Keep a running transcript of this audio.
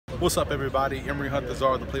What's up, everybody? Emery Hunt the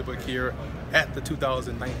Czar, the playbook here at the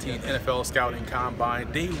 2019 NFL Scouting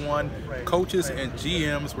Combine. Day one, coaches and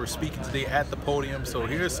GMs were speaking today at the podium. So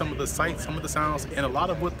here's some of the sights, some of the sounds, and a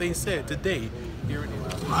lot of what they said today. Here it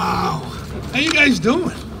is. Wow. How you guys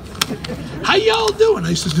doing? How y'all doing? I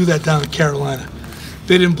used to do that down in Carolina.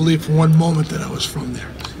 They didn't believe for one moment that I was from there.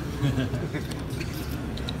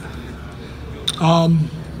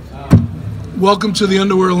 Welcome to the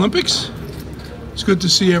Underwear Olympics. It's good to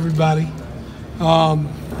see everybody.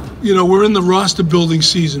 You know, we're in the roster building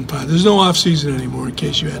season, Pat. There's no off season anymore, in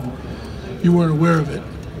case you weren't aware of it.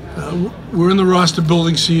 We're in the roster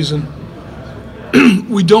building season.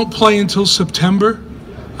 We don't play until September.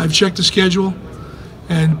 I've checked the schedule,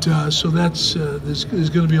 and so that's there's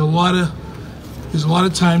going to be a lot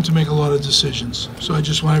of time to make a lot of decisions. So I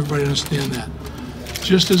just want everybody to understand that.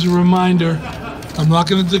 Just as a reminder, I'm not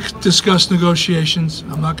going to discuss negotiations.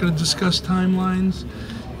 I'm not going to discuss timelines.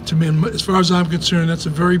 To me, as far as I'm concerned, that's a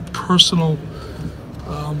very personal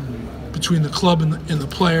between the club and the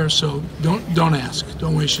player. So don't ask.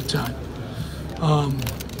 Don't waste your time.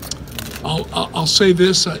 I'll say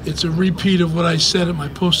this: it's a repeat of what I said at my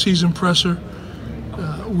postseason presser.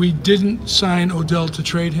 We didn't sign Odell to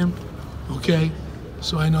trade him. Okay,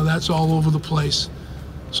 so I know that's all over the place.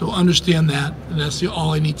 So understand that, and that's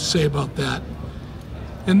all I need to say about that.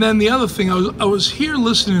 And then the other thing, I was here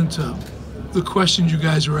listening to the questions you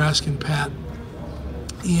guys were asking, Pat,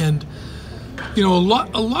 and you know, a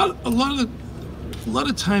lot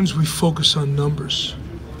of times we focus on numbers.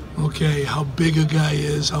 Okay, how big a guy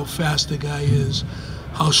is, how fast a guy is,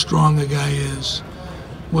 how strong a guy is,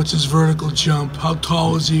 what's his vertical jump, how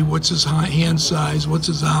tall is he, what's his hand size, what's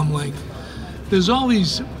his arm length. There's all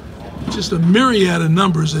these, just a myriad of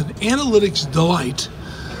numbers, and analytics delight,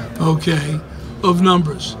 okay, of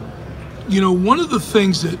numbers. You know, one of the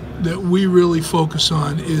things that we really focus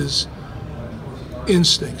on is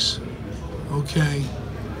instincts, okay?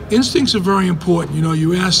 Instincts are very important. You know,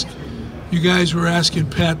 you guys were asking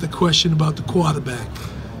Pat the question about the quarterback,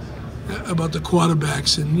 about the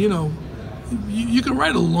quarterbacks, and you know, you can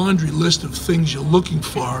write a laundry list of things you're looking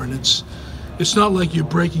for, and it's not like you're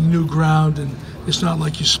breaking new ground, and it's not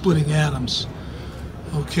like you're splitting atoms,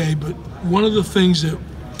 okay? But one of the things that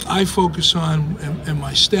I focus on, and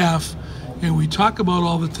my staff, and we talk about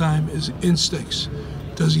all the time, is instincts.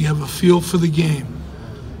 Does he have a feel for the game?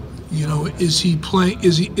 You know, is he playing?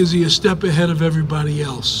 Is he a step ahead of everybody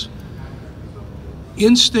else?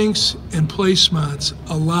 Instincts and play smarts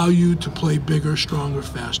allow you to play bigger, stronger,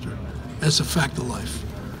 faster. That's a fact of life.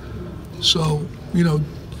 So, you know,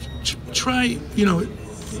 try, you know,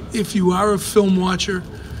 if you are a film watcher,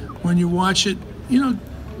 when you watch it, you know,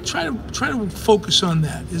 try to focus on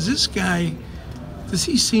that. Is this guy, does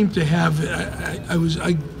he seem to have,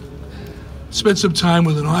 I spent some time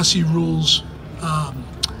with an Aussie rules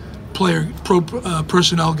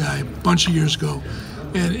personnel guy a bunch of years ago,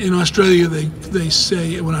 and in Australia they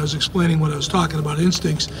say, when I was explaining what I was talking about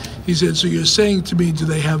instincts, he said, so you're saying to me, do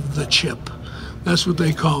they have the chip? That's what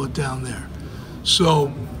they call it down there.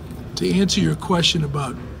 So to answer your question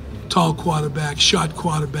about tall quarterbacks, shot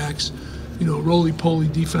quarterbacks, you know, roly-poly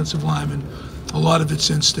defensive linemen, a lot of it's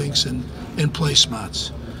instincts and play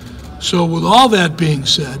smarts. So with all that being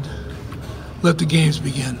said, let the games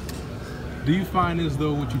begin. Do you find as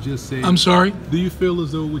though what you just said... I'm sorry? Do you feel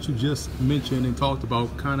as though what you just mentioned and talked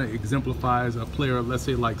about kind of exemplifies a player, let's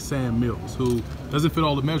say like Sam Mills, who doesn't fit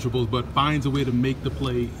all the measurables but finds a way to make the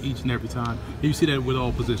play each and every time? And you see that with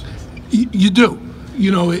all positions. You do. You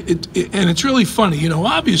know, and it's really funny. You know,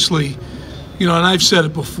 obviously, you know, and I've said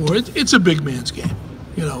it before, it's a big man's game.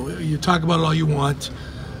 You know, you talk about it all you want.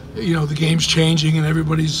 You know, the game's changing and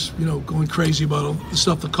everybody's, you know, going crazy about all the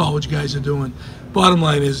stuff the college guys are doing. Bottom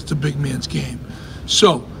line is, it's a big man's game.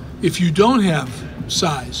 So if you don't have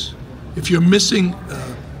size, if you're missing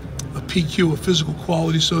a PQ, a physical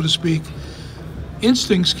quality, so to speak,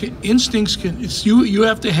 instincts can, you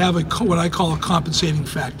have to have what I call a compensating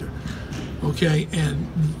factor. Okay, and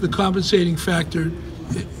the compensating factor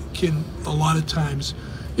can, a lot of times,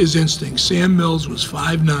 is instinct. Sam Mills was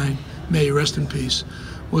 5'9", may he rest in peace,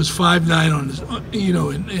 was 5'9" on his, you know,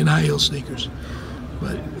 in high heel sneakers,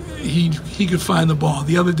 but he could find the ball.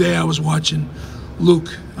 The other day I was watching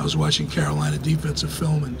Luke. I was watching Carolina defensive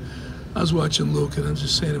film, and I was watching Luke, and I'm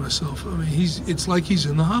just saying to myself, I mean, it's like he's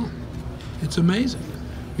in the huddle. It's amazing,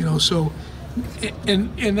 you know. So, and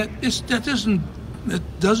that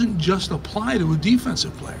doesn't just apply to a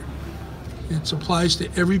defensive player. It applies to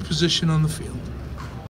every position on the field.